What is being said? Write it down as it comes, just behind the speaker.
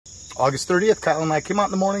August 30th, Kyle and I came out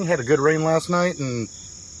in the morning, had a good rain last night, and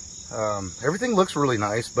everything looks really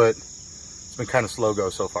nice, but it's been kind of slow go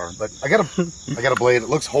so far. But I got a blade. It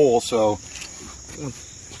looks whole, so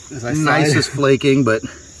nice is flaking, but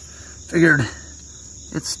figured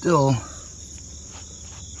it's still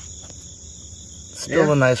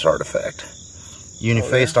a nice artifact.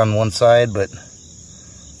 Uni-faced on one side, but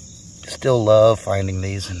still love finding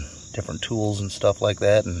these and different tools and stuff like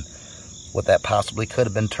that, and what that possibly could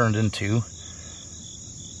have been turned into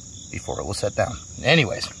before it was set down.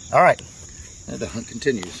 Anyways, all right, and the hunt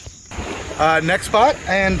continues. Next spot,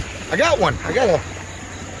 and I got one. I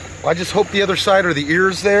just hope the other side or the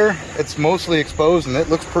ears there. It's mostly exposed, and it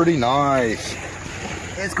looks pretty nice.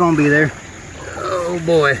 It's gonna be there. Oh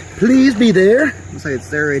boy, please be there. Looks like it's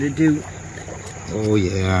serrated too. Oh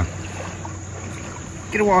yeah.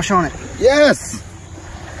 Get a wash on it. Yes.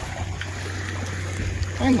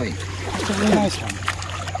 Finally, that's a really nice one.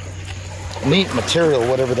 Neat material,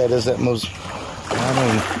 whatever that is. That was, I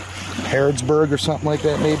don't know, Harrodsburg or something like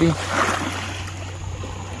that, maybe.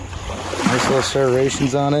 Nice little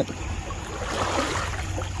serrations on it.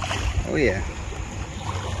 Oh yeah.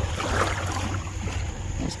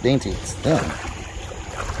 Nice dainty. It's thin.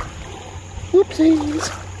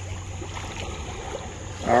 Whoopsies.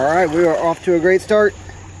 All right, we are off to a great start.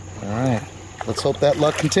 All right, let's hope that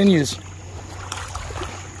luck continues.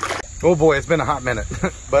 Oh boy, it's been a hot minute,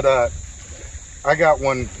 but I got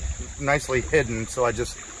one nicely hidden, so I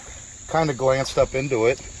just kind of glanced up into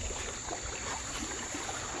it.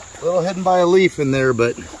 A little hidden by a leaf in there,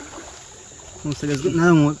 but looks like it's got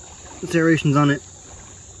another one with serrations on it.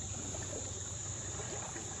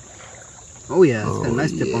 Oh yeah, it's got a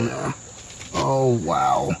nice tip on it. Oh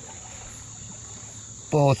wow.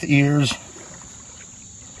 Both ears.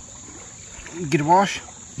 Get a wash?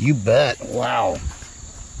 You bet. Wow.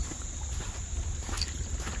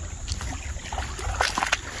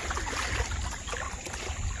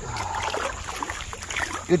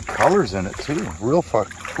 Good colors in it too. Real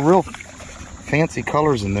fancy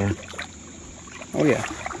colors in there. Oh yeah.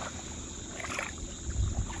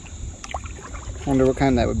 Wonder what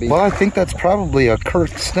kind that would be. Well, I think that's probably a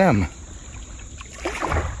Kirk stem.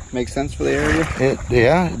 Makes sense for the area?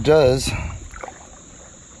 Yeah, it does. You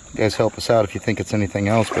guys help us out if you think it's anything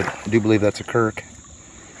else, but I do believe that's a Kirk.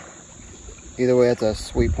 Either way, that's a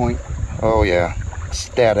sweet point. Oh yeah,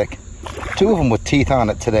 static. Two of them with teeth on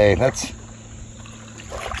it today.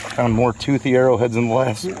 Found more toothy arrowheads in the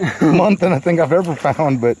last month than I think I've ever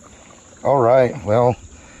found, but all right. Well,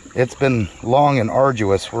 it's been long and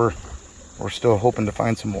arduous. We're still hoping to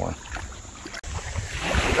find some more.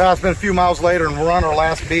 It's been a few miles later, and we're on our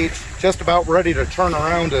last beach, just about ready to turn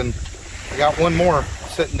around, and we got one more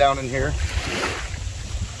sitting down in here.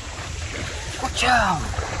 Watch out!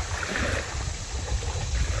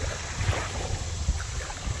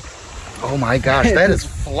 Oh my gosh, that is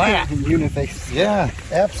flat. Uniface. Yeah,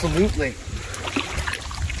 absolutely.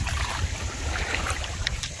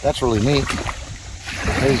 That's really neat.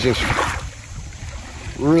 It is just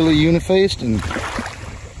really unifaced and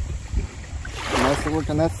nicely worked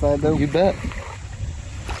on that side though. You bet.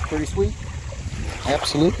 Pretty sweet.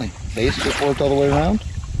 Absolutely. Base just worked all the way around.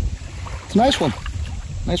 It's a nice one.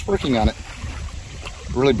 Nice working on it.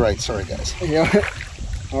 Really bright. Sorry guys. Yeah.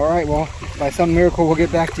 All right, well, by some miracle, we'll get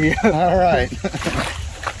back to you. All right.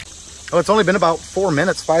 Well, it's only been about 5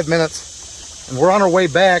 minutes, and we're on our way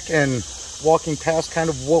back and walking past kind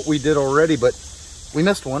of what we did already, but we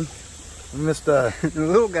missed one. We missed a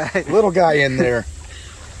little guy in there.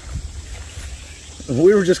 And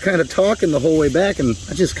we were just kind of talking the whole way back, and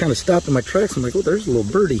I just kind of stopped in my tracks. I'm like, oh, there's a little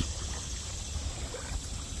birdie.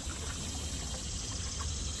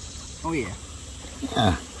 Oh, yeah.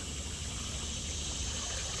 Yeah.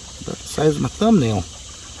 About the size of my thumbnail.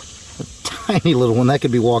 A tiny little one that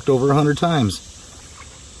could be walked over 100 times.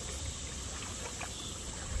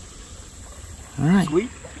 All right.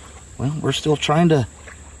 Sweet. Well, we're still trying to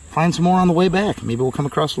find some more on the way back. Maybe we'll come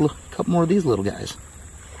across a couple more of these little guys.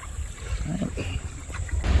 All right.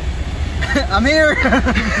 I'm here.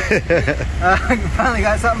 Finally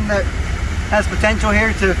got something that has potential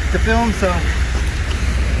here to film, so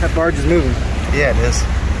that barge is moving. Yeah, it is.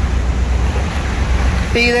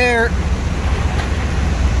 Be there.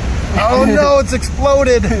 Oh no, it's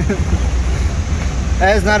exploded.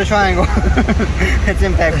 That is not a triangle. It's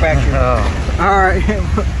impact fracture. Oh. All right,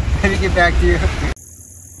 let me get back to you.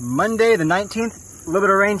 Monday the 19th, a little bit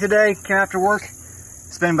of rain today, came after work.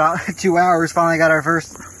 It's been about 2 hours, finally got our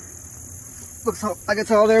first. Looks like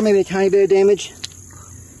it's all there, maybe a tiny bit of damage.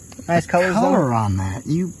 Nice colors color on that,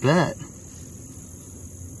 you bet.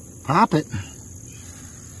 Pop it.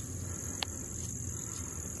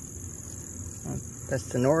 That's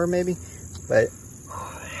the Nora maybe, but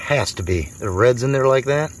has to be. The red's in there like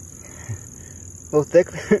that. A little thick.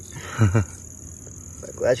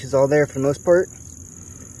 But glad she's all there for the most part.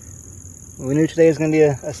 We knew today was going to be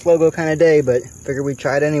a slow go kind of day, but figured we'd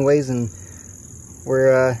try it anyways, and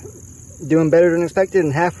we're doing better than expected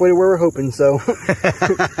and halfway to where we're hoping, so.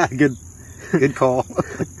 Good call.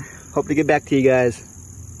 Hope to get back to you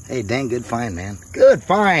guys. Hey, dang good find, man. Good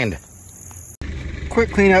find.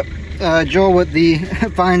 Quick cleanup. Joel with the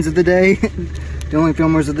finds of the day. The only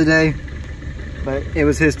filmers of the day. But it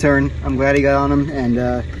was his turn. I'm glad he got on them, and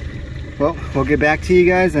well, we'll get back to you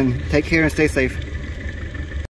guys, and take care and stay safe.